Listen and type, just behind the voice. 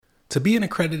To be an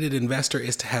accredited investor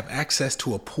is to have access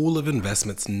to a pool of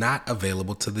investments not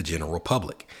available to the general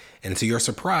public. And to your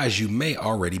surprise, you may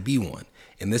already be one.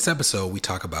 In this episode, we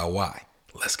talk about why.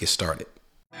 Let's get started.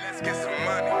 Let's get some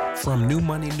money. From New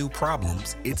Money, New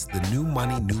Problems, it's the New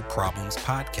Money, New Problems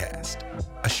podcast,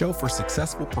 a show for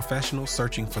successful professionals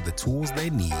searching for the tools they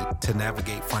need to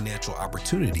navigate financial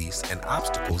opportunities and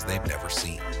obstacles they've never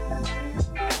seen.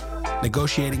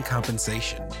 Negotiating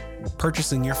compensation,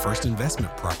 purchasing your first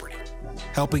investment property,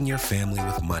 helping your family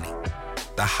with money,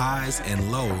 the highs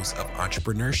and lows of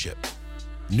entrepreneurship.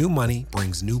 New money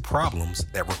brings new problems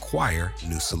that require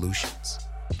new solutions.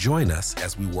 Join us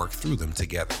as we work through them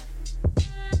together.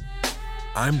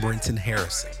 I'm Brenton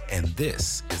Harrison, and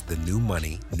this is the New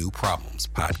Money, New Problems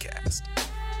podcast.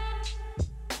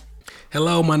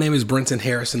 Hello, my name is Brenton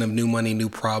Harrison of New Money, New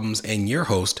Problems, and your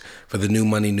host for the New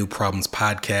Money, New Problems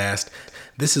podcast.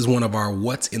 This is one of our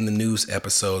What's in the News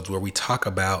episodes where we talk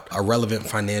about a relevant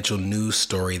financial news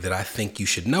story that I think you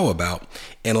should know about.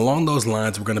 And along those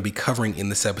lines, we're going to be covering in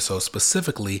this episode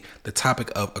specifically the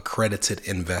topic of accredited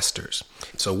investors.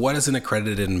 So what is an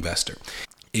accredited investor?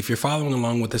 If you're following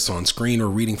along with this on screen or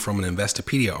reading from an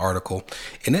Investopedia article,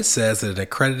 and it says that an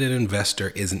accredited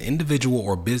investor is an individual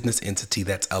or business entity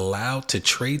that's allowed to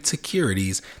trade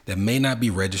securities that may not be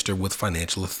registered with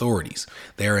financial authorities.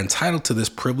 They are entitled to this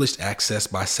privileged access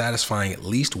by satisfying at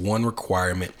least one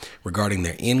requirement regarding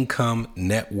their income,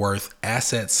 net worth,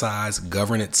 asset size,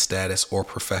 governance status, or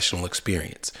professional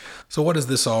experience. So what does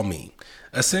this all mean?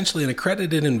 Essentially, an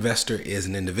accredited investor is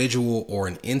an individual or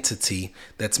an entity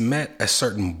that's met a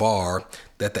certain bar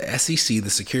that the SEC, the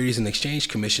Securities and Exchange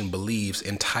Commission, believes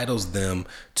entitles them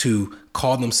to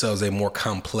call themselves a more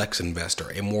complex investor,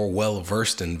 a more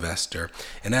well-versed investor.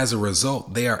 And as a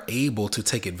result, they are able to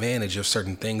take advantage of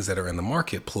certain things that are in the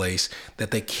marketplace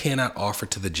that they cannot offer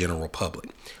to the general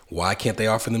public. Why can't they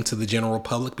offer them to the general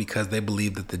public? Because they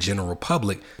believe that the general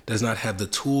public does not have the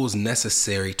tools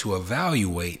necessary to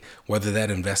evaluate whether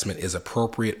that investment is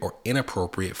appropriate or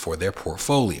inappropriate for their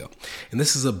portfolio. And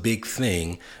this is a big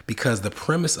thing because the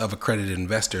premise of accredited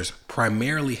investors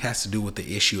primarily has to do with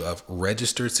the issue of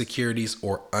registered securities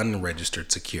or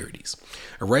unregistered securities.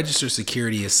 A registered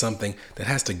security is something that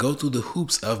has to go through the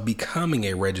hoops of becoming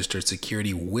a registered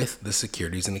security with the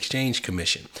Securities and Exchange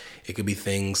Commission. It could be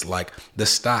things like the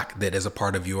stock that is a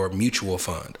part of your mutual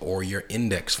fund or your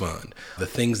index fund, the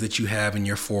things that you have in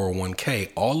your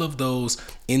 401k. All of those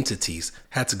entities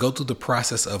had to go through the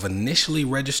process of initially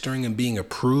registering and being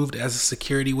approved as a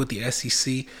security with the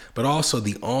SEC, but also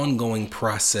the ongoing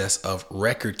process of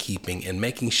record keeping and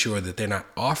making sure that they're not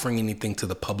offering anything to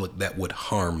the public that would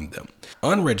harm them.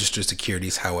 Unregistered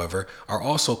securities, however, are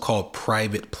also called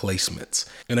private placements.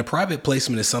 And a private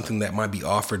placement is something that might be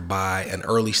offered by an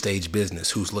early stage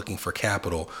business who's looking for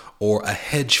capital or a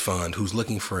hedge fund who's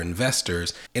looking for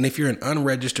investors. And if you're an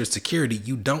unregistered security,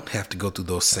 you don't have to go through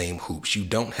those same hoops. You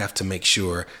don't have to make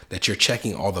sure that you're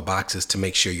checking all the boxes to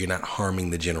make sure you're not harming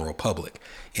the general public.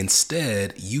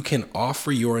 Instead, you can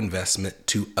offer your investment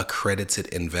to accredited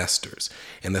investors.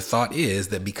 And the thought is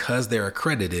that because they're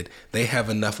accredited, they have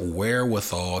enough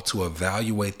wherewithal to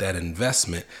evaluate that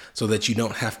investment so that you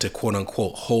don't have to, quote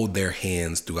unquote, hold their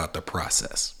hands throughout the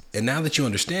process. And now that you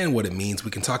understand what it means,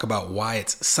 we can talk about why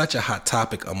it's such a hot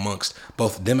topic amongst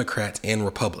both Democrats and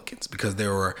Republicans, because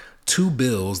there were two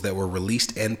bills that were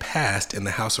released and passed in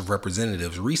the House of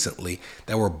Representatives recently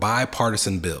that were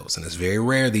bipartisan bills. And it's very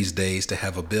rare these days to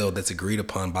have a bill that's agreed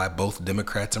upon by both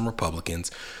Democrats and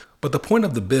Republicans. But the point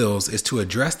of the bills is to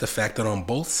address the fact that on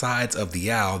both sides of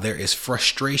the aisle, there is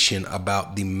frustration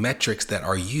about the metrics that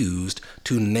are used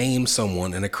to name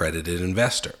someone an accredited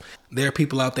investor. There are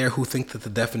people out there who think that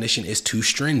the definition is too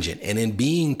stringent, and in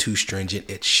being too stringent,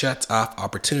 it shuts off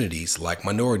opportunities like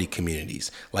minority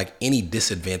communities, like any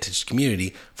disadvantaged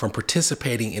community, from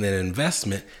participating in an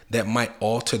investment that might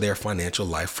alter their financial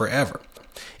life forever.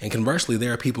 And conversely,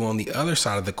 there are people on the other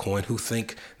side of the coin who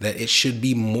think that it should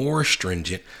be more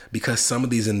stringent because some of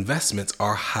these investments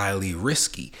are highly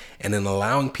risky. And in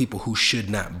allowing people who should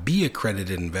not be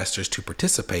accredited investors to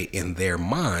participate, in their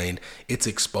mind, it's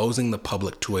exposing the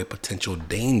public to a potential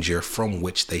danger from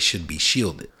which they should be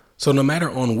shielded. So no matter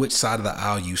on which side of the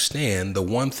aisle you stand, the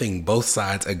one thing both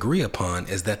sides agree upon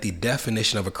is that the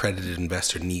definition of accredited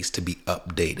investor needs to be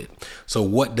updated. So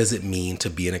what does it mean to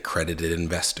be an accredited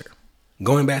investor?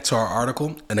 Going back to our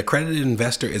article, an accredited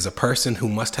investor is a person who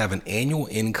must have an annual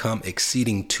income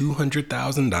exceeding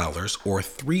 $200,000 or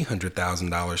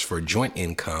 $300,000 for joint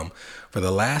income for the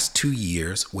last 2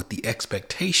 years with the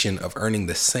expectation of earning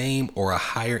the same or a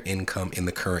higher income in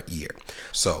the current year.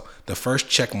 So the first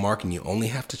check mark, and you only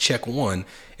have to check one,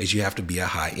 is you have to be a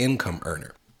high income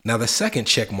earner. Now, the second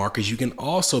check mark is you can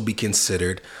also be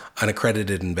considered an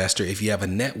accredited investor if you have a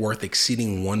net worth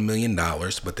exceeding $1 million,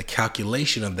 but the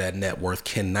calculation of that net worth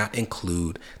cannot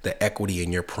include the equity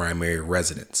in your primary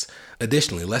residence.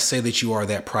 Additionally, let's say that you are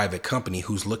that private company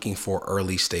who's looking for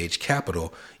early stage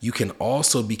capital. You can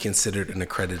also be considered an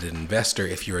accredited investor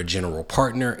if you're a general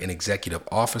partner, an executive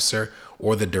officer,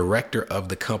 or the director of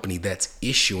the company that's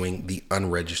issuing the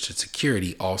unregistered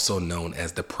security, also known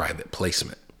as the private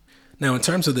placement. Now, in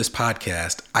terms of this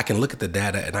podcast, I can look at the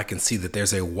data and I can see that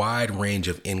there's a wide range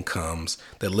of incomes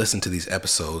that listen to these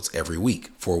episodes every week,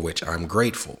 for which I'm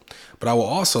grateful. But I will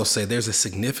also say there's a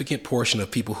significant portion of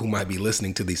people who might be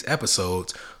listening to these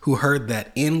episodes who heard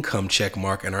that income check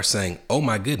mark and are saying, oh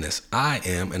my goodness, I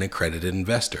am an accredited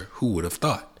investor. Who would have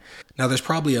thought? Now, there's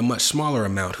probably a much smaller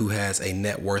amount who has a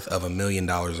net worth of $1 million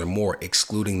or more,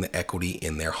 excluding the equity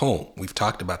in their home. We've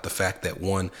talked about the fact that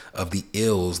one of the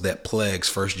ills that plagues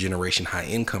first-generation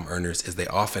high-income earners is they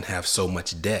often have so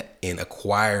much debt in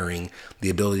acquiring the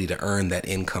ability to earn that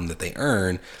income that they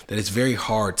earn that it's very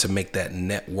hard to make that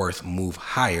net worth move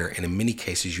higher, and in many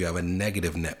cases, you have a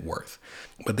negative net worth.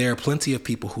 But there are plenty of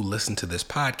people who listen to this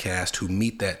podcast who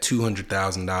meet that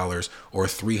 $200,000 or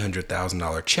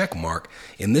 $300,000 check mark,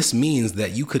 and this means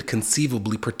that you could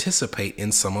conceivably participate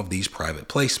in some of these private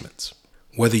placements.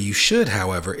 Whether you should,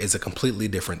 however, is a completely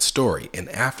different story, and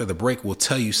after the break, we'll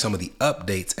tell you some of the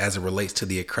updates as it relates to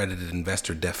the accredited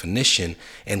investor definition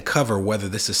and cover whether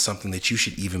this is something that you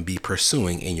should even be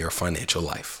pursuing in your financial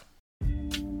life.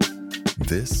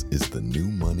 This is the New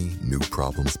Money, New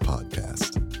Problems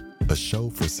podcast. A show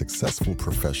for successful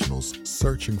professionals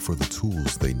searching for the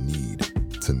tools they need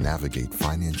to navigate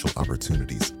financial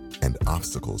opportunities and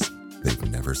obstacles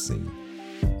they've never seen.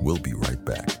 We'll be right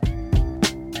back.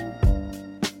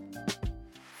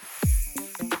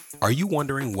 Are you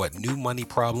wondering what new money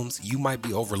problems you might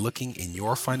be overlooking in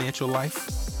your financial life?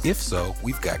 If so,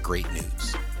 we've got great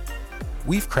news.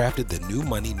 We've crafted the New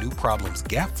Money, New Problems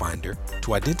Gap Finder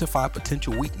to identify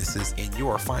potential weaknesses in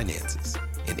your finances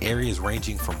in areas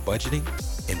ranging from budgeting,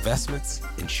 investments,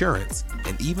 insurance,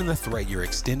 and even the threat your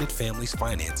extended family's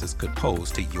finances could pose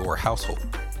to your household.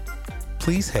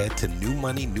 Please head to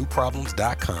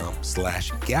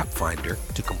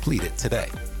newmoneynewproblems.com/gapfinder to complete it today.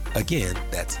 Again,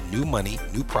 that's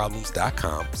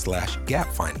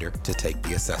newmoneynewproblems.com/gapfinder to take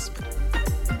the assessment.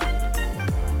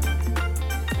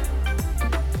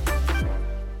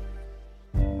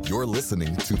 You're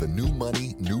listening to the New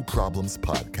Money, New Problems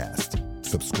podcast.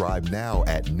 Subscribe now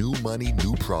at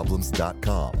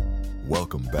newmoneynewproblems.com.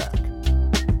 Welcome back.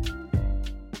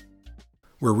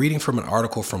 We're reading from an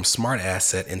article from Smart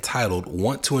Asset entitled,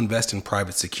 Want to Invest in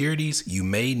Private Securities? You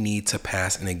May Need to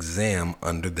Pass an Exam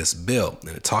Under This Bill.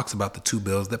 And it talks about the two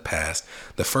bills that passed,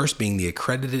 the first being the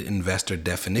Accredited Investor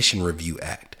Definition Review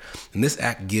Act. And this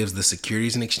act gives the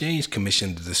Securities and Exchange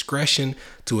Commission the discretion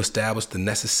to establish the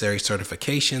necessary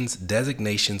certifications,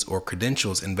 designations, or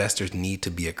credentials investors need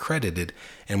to be accredited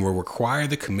and will require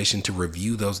the commission to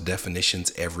review those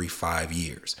definitions every 5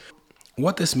 years.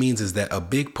 What this means is that a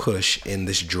big push in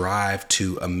this drive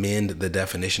to amend the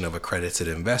definition of accredited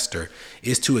investor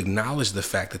is to acknowledge the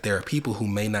fact that there are people who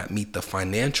may not meet the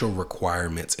financial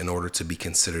requirements in order to be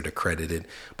considered accredited,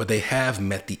 but they have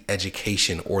met the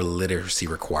education or literacy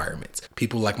requirements.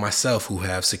 People like myself who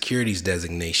have securities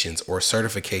designations or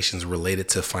certifications related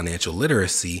to financial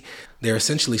literacy, they're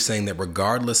essentially saying that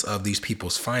regardless of these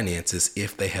people's finances,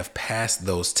 if they have passed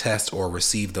those tests or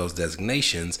received those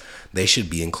designations, they should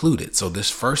be included. So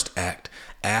this first act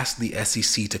asked the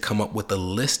SEC to come up with a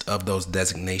list of those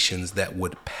designations that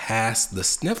would pass the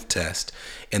sniff test,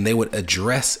 and they would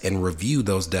address and review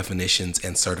those definitions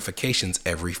and certifications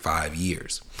every 5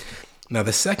 years. Now,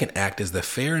 the second act is the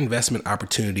Fair Investment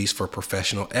Opportunities for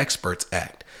Professional Experts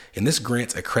Act, and this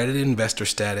grants accredited investor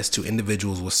status to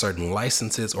individuals with certain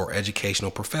licenses or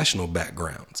educational professional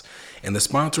backgrounds. And the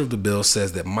sponsor of the bill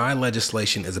says that my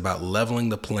legislation is about leveling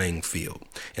the playing field.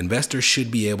 Investors should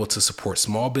be able to support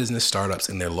small business startups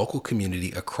in their local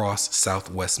community across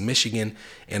Southwest Michigan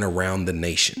and around the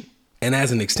nation. And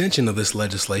as an extension of this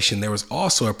legislation, there was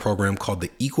also a program called the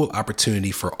Equal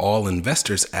Opportunity for All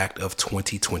Investors Act of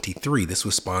 2023. This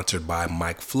was sponsored by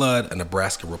Mike Flood, a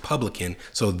Nebraska Republican.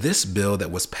 So this bill that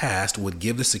was passed would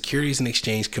give the Securities and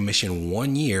Exchange Commission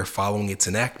 1 year following its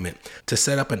enactment to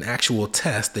set up an actual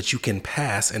test that you can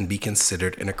pass and be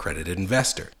considered an accredited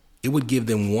investor. It would give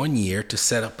them 1 year to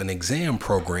set up an exam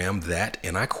program that,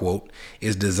 and I quote,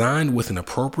 is designed with an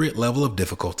appropriate level of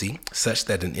difficulty such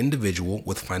that an individual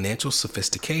with financial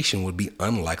sophistication would be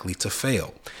unlikely to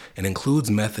fail, and includes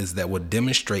methods that would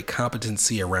demonstrate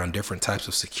competency around different types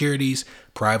of securities,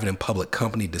 private and public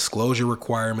company disclosure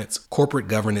requirements, corporate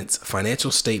governance,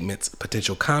 financial statements,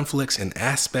 potential conflicts, and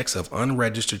aspects of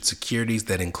unregistered securities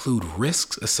that include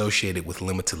risks associated with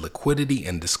limited liquidity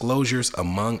and disclosures,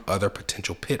 among other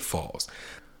potential pitfalls.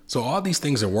 So all these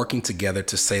things are working together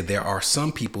to say there are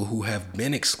some people who have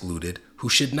been excluded who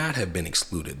should not have been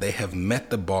excluded. They have met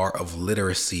the bar of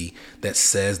literacy that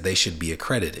says they should be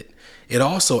accredited. It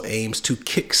also aims to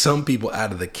kick some people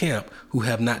out of the camp who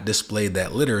have not displayed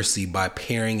that literacy by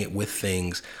pairing it with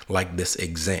things like this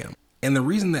exam. And the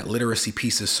reason that literacy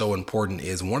piece is so important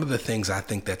is one of the things I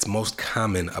think that's most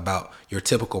common about your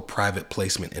typical private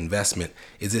placement investment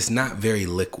is it's not very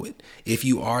liquid. If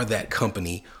you are that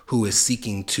company who is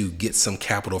seeking to get some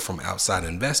capital from outside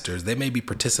investors, they may be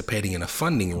participating in a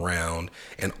funding round,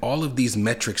 and all of these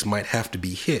metrics might have to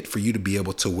be hit for you to be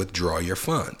able to withdraw your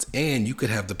funds. And you could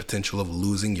have the potential of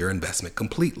losing your investment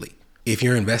completely. If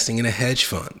you're investing in a hedge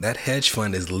fund, that hedge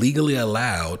fund is legally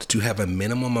allowed to have a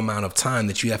minimum amount of time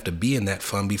that you have to be in that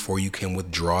fund before you can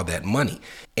withdraw that money.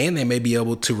 And they may be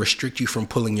able to restrict you from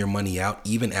pulling your money out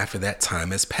even after that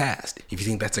time has passed. If you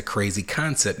think that's a crazy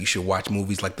concept, you should watch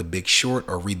movies like The Big Short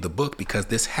or read the book, because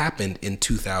this happened in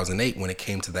 2008 when it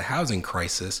came to the housing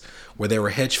crisis, where there were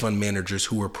hedge fund managers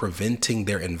who were preventing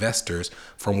their investors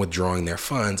from withdrawing their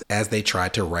funds as they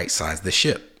tried to right-size the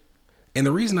ship. And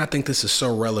the reason I think this is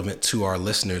so relevant to our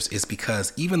listeners is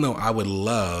because even though I would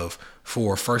love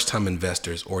for first-time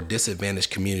investors or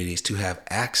disadvantaged communities to have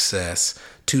access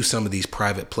to some of these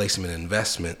private placement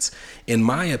investments, in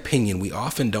my opinion, we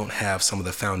often don't have some of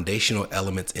the foundational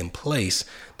elements in place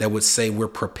that would say we're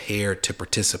prepared to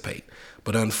participate.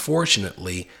 But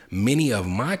unfortunately, many of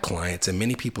my clients and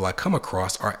many people I come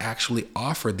across are actually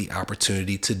offered the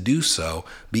opportunity to do so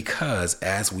because,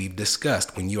 as we've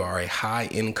discussed, when you are a high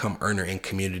income earner in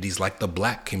communities like the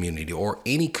Black community or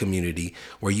any community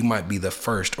where you might be the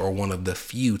first or one of the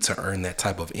few to earn that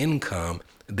type of income,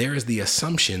 there is the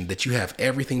assumption that you have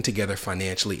everything together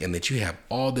financially and that you have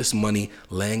all this money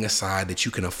laying aside that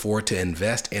you can afford to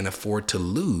invest and afford to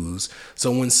lose.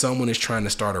 So when someone is trying to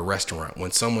start a restaurant,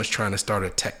 when someone's trying to start a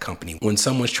tech company, when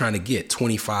someone's trying to get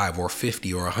 $25 or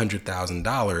 $50 or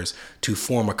 $100,000 to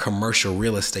form a commercial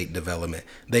real estate development,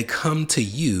 they come to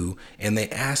you and they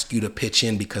ask you to pitch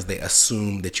in because they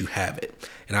assume that you have it.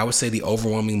 And I would say the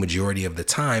overwhelming majority of the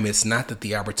time, it's not that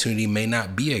the opportunity may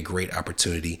not be a great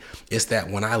opportunity. It's that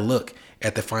when I look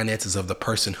at the finances of the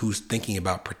person who's thinking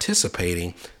about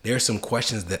participating, there are some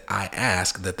questions that I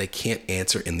ask that they can't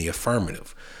answer in the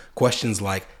affirmative. Questions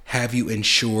like, have you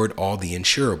insured all the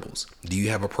insurables? Do you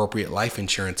have appropriate life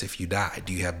insurance if you die?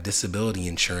 Do you have disability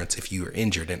insurance if you are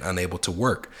injured and unable to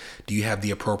work? Do you have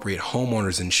the appropriate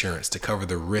homeowner's insurance to cover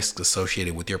the risks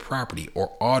associated with your property,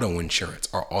 or auto insurance?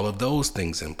 Are all of those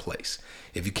things in place?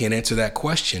 If you can't answer that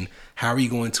question, how are you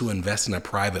going to invest in a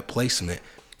private placement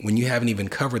when you haven't even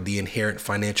covered the inherent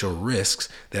financial risks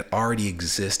that already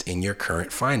exist in your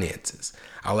current finances?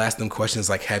 I'll ask them questions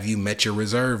like, have you met your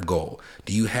reserve goal?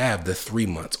 Do you have the 3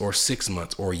 months or 6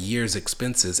 months or year's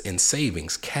expenses and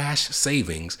savings, cash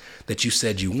savings that you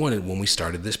said you wanted when we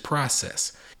started this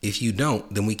process? If you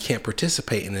don't, then we can't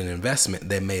participate in an investment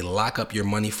that may lock up your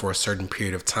money for a certain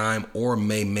period of time or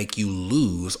may make you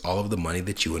lose all of the money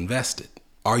that you invested.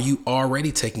 Are you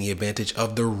already taking advantage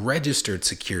of the registered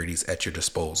securities at your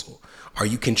disposal? Are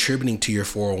you contributing to your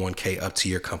 401k up to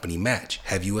your company match?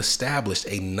 Have you established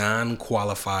a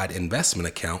non-qualified investment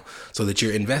account so that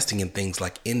you're investing in things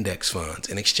like index funds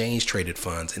and exchange traded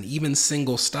funds and even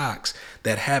single stocks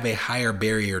that have a higher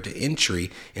barrier to entry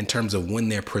in terms of when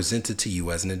they're presented to you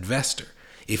as an investor?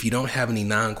 If you don't have any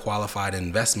non-qualified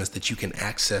investments that you can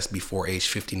access before age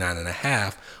 59 and a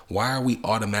half, why are we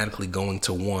automatically going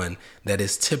to one that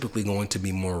is typically going to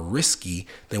be more risky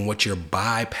than what you're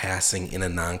bypassing in a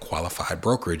non-qualified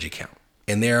brokerage account?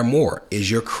 And there are more.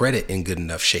 Is your credit in good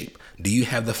enough shape? Do you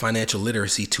have the financial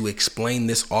literacy to explain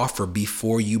this offer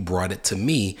before you brought it to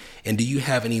me? And do you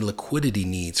have any liquidity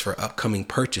needs for upcoming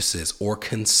purchases or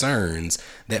concerns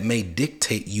that may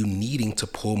dictate you needing to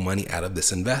pull money out of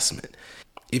this investment?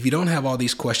 If you don't have all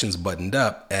these questions buttoned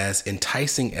up, as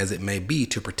enticing as it may be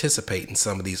to participate in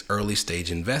some of these early stage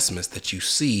investments that you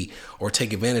see or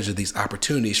take advantage of these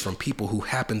opportunities from people who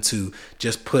happen to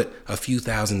just put a few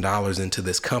 $1,000s into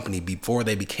this company before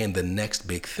they became the next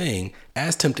big thing,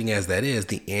 as tempting as that is,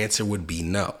 the answer would be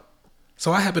no.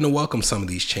 So I happen to welcome some of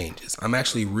these changes. I'm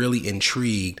actually really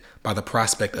intrigued by the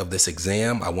prospect of this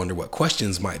exam. I wonder what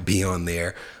questions might be on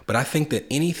there, but I think that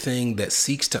anything that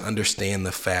seeks to understand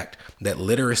the fact that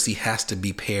literacy has to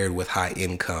be paired with high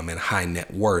income and high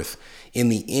net worth, in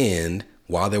the end,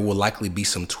 while there will likely be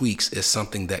some tweaks, is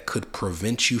something that could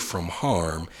prevent you from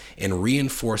harm and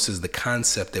reinforces the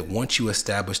concept that once you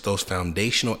establish those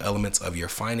foundational elements of your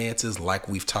finances, like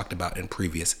we've talked about in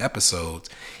previous episodes,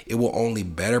 it will only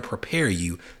better prepare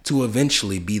you to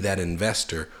eventually be that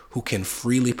investor who can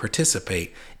freely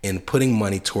participate in putting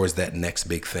money towards that next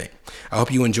big thing. I hope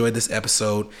you enjoyed this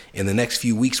episode. In the next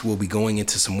few weeks, we'll be going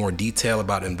into some more detail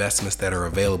about investments that are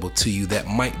available to you that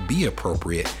might be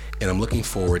appropriate, and I'm looking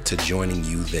forward to joining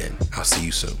you then. I'll see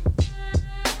you soon.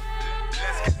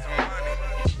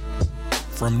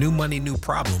 From New Money, New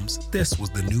Problems, this was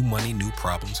the New Money, New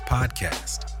Problems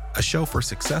podcast, a show for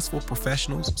successful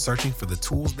professionals searching for the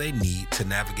tools they need to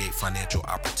navigate financial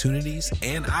opportunities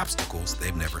and obstacles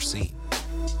they've never seen.